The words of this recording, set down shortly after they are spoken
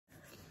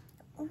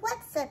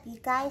What's up, you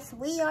guys?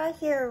 We are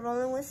here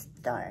rolling with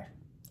Star.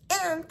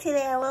 And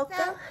today I woke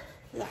up.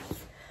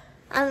 Yes.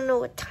 I don't know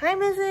what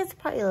time is it. It's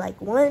probably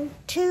like 1,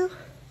 2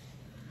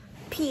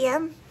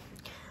 p.m.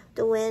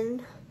 The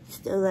wind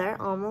still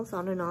there, almost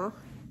on and off.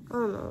 I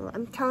don't know.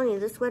 I'm telling you,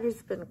 this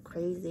weather's been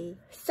crazy.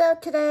 So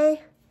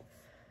today,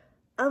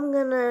 I'm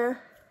gonna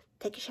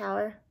take a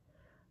shower,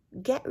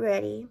 get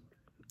ready,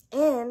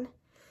 and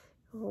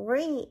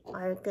we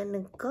are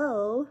gonna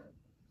go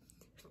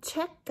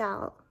check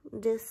out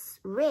this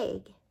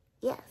rig.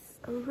 Yes,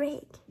 a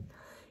rig.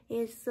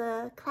 It's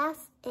a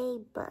Class A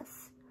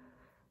bus.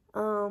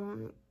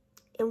 And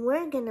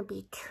we're gonna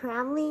be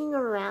traveling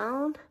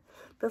around.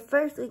 But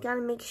first, we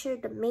gotta make sure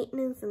the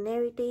maintenance and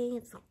everything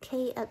is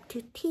okay up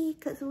to T,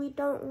 because we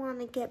don't want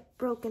to get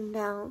broken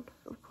down.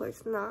 Of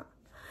course not,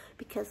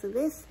 because it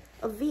is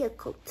a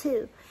vehicle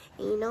too,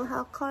 and you know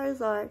how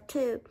cars are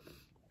too.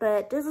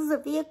 But this is a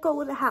vehicle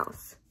with a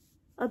house,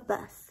 a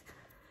bus.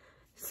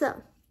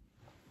 So,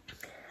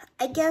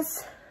 I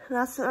guess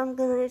that's what I'm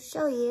gonna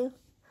show you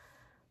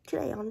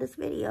today on this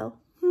video.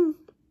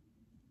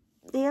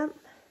 Yep.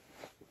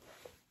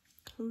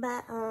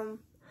 But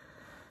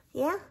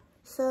yeah.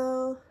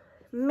 So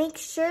make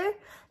sure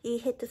you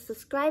hit the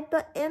subscribe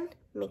button.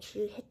 Make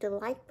sure you hit the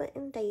like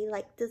button that you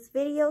like this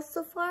video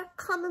so far.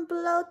 Comment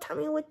below. Tell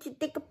me what you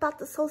think about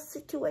this whole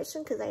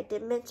situation, because I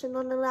did mention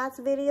on the last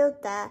video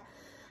that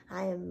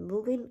I am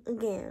moving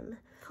again.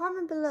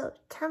 Comment below.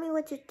 Tell me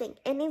what you think.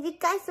 And if you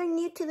guys are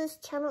new to this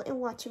channel and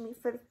watching me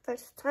for the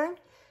first time,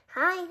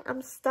 hi,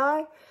 I'm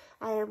Star.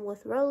 I am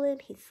with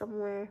Roland. He's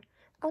somewhere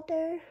out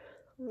there.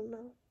 I don't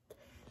know.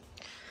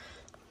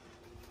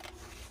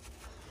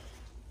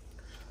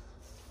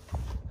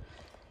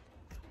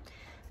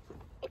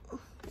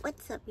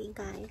 What's up, you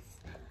guys?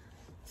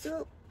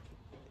 So,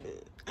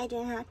 I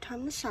didn't have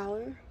time to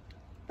shower,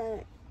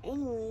 but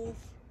anyways,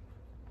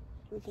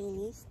 we're getting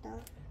these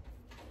stuff.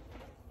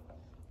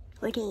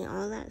 We're getting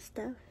all that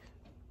stuff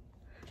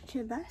to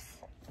the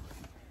bus,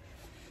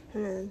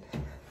 and then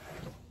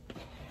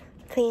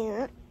clean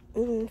it up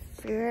and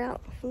figure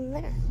out from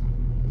there.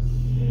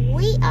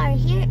 We are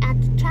here at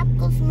the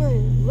Tropical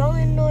Smoothie.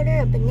 Roland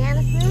ordered a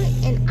banana fruit,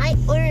 and I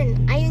ordered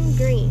an iron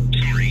green.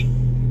 Sorry,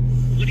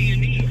 what do you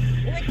need?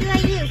 What do I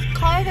use,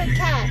 card or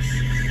cash?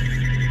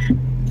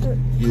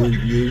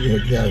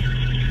 Use cash.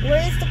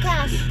 Where is the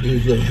cash?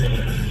 Use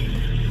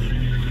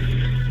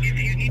If you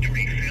need to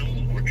refill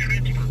or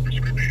transfer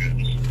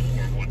prescriptions,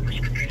 or one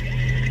prescription.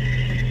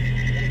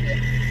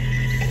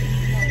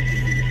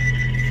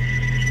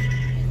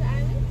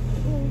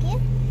 Thank you.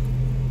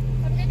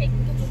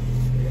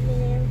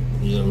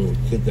 You know,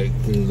 kid that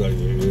cleans out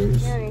your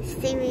ears.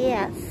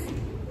 Serious.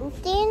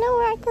 Do you know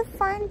where I can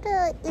find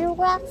the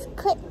earwax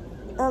kit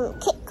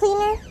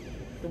cleaner?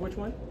 The which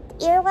one?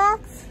 Earwax?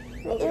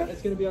 Yeah,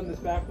 it's going to be on this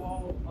back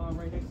wall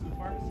right next to the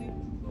pharmacy.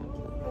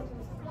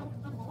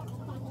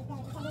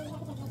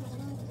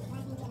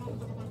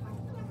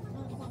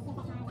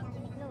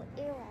 No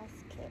earwax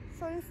kit.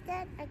 So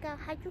instead, I got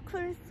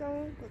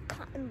hydrocortisone with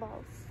cotton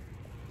balls.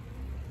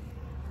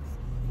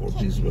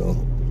 4-piece meal.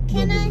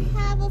 Can I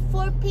have a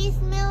 4-piece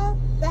meal?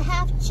 The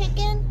half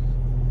chicken?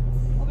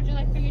 What would you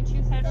like for your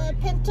cheese head? The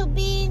pinto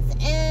beans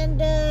and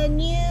the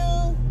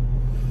new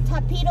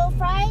torpedo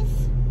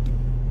fries?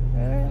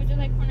 Would you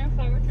like corn or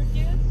flour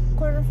tortillas?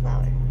 Corn or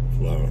flour?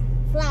 Flour.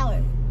 Flour.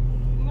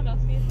 And what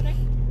else for you today?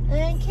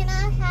 And can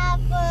I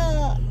have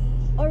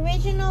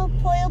original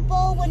pollo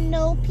bowl with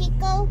no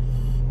pico?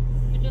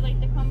 Would you like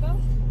the combo?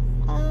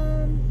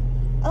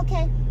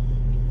 Okay.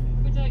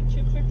 Would you like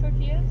chips or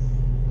tortillas?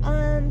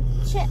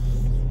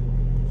 Chips.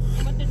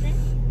 And what's the drink?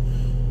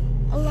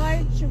 A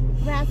large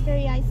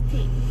raspberry iced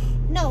tea.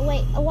 No,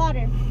 wait, a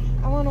water.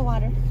 I want a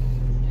water.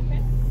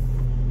 Okay.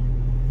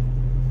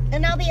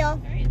 And that'll be all.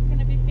 Alright, it's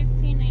gonna be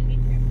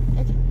 $15.93.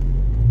 Okay.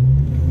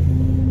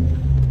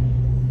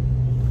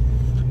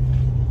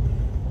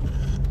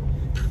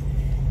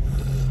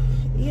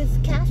 Use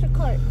cash or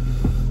card?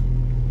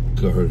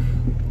 Card.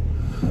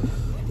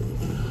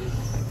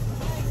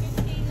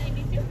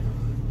 $15.92.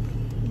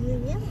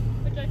 Yeah.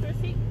 Would you like a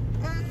receipt?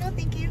 No,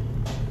 thank you.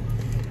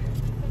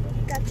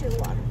 Got your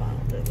water bottle.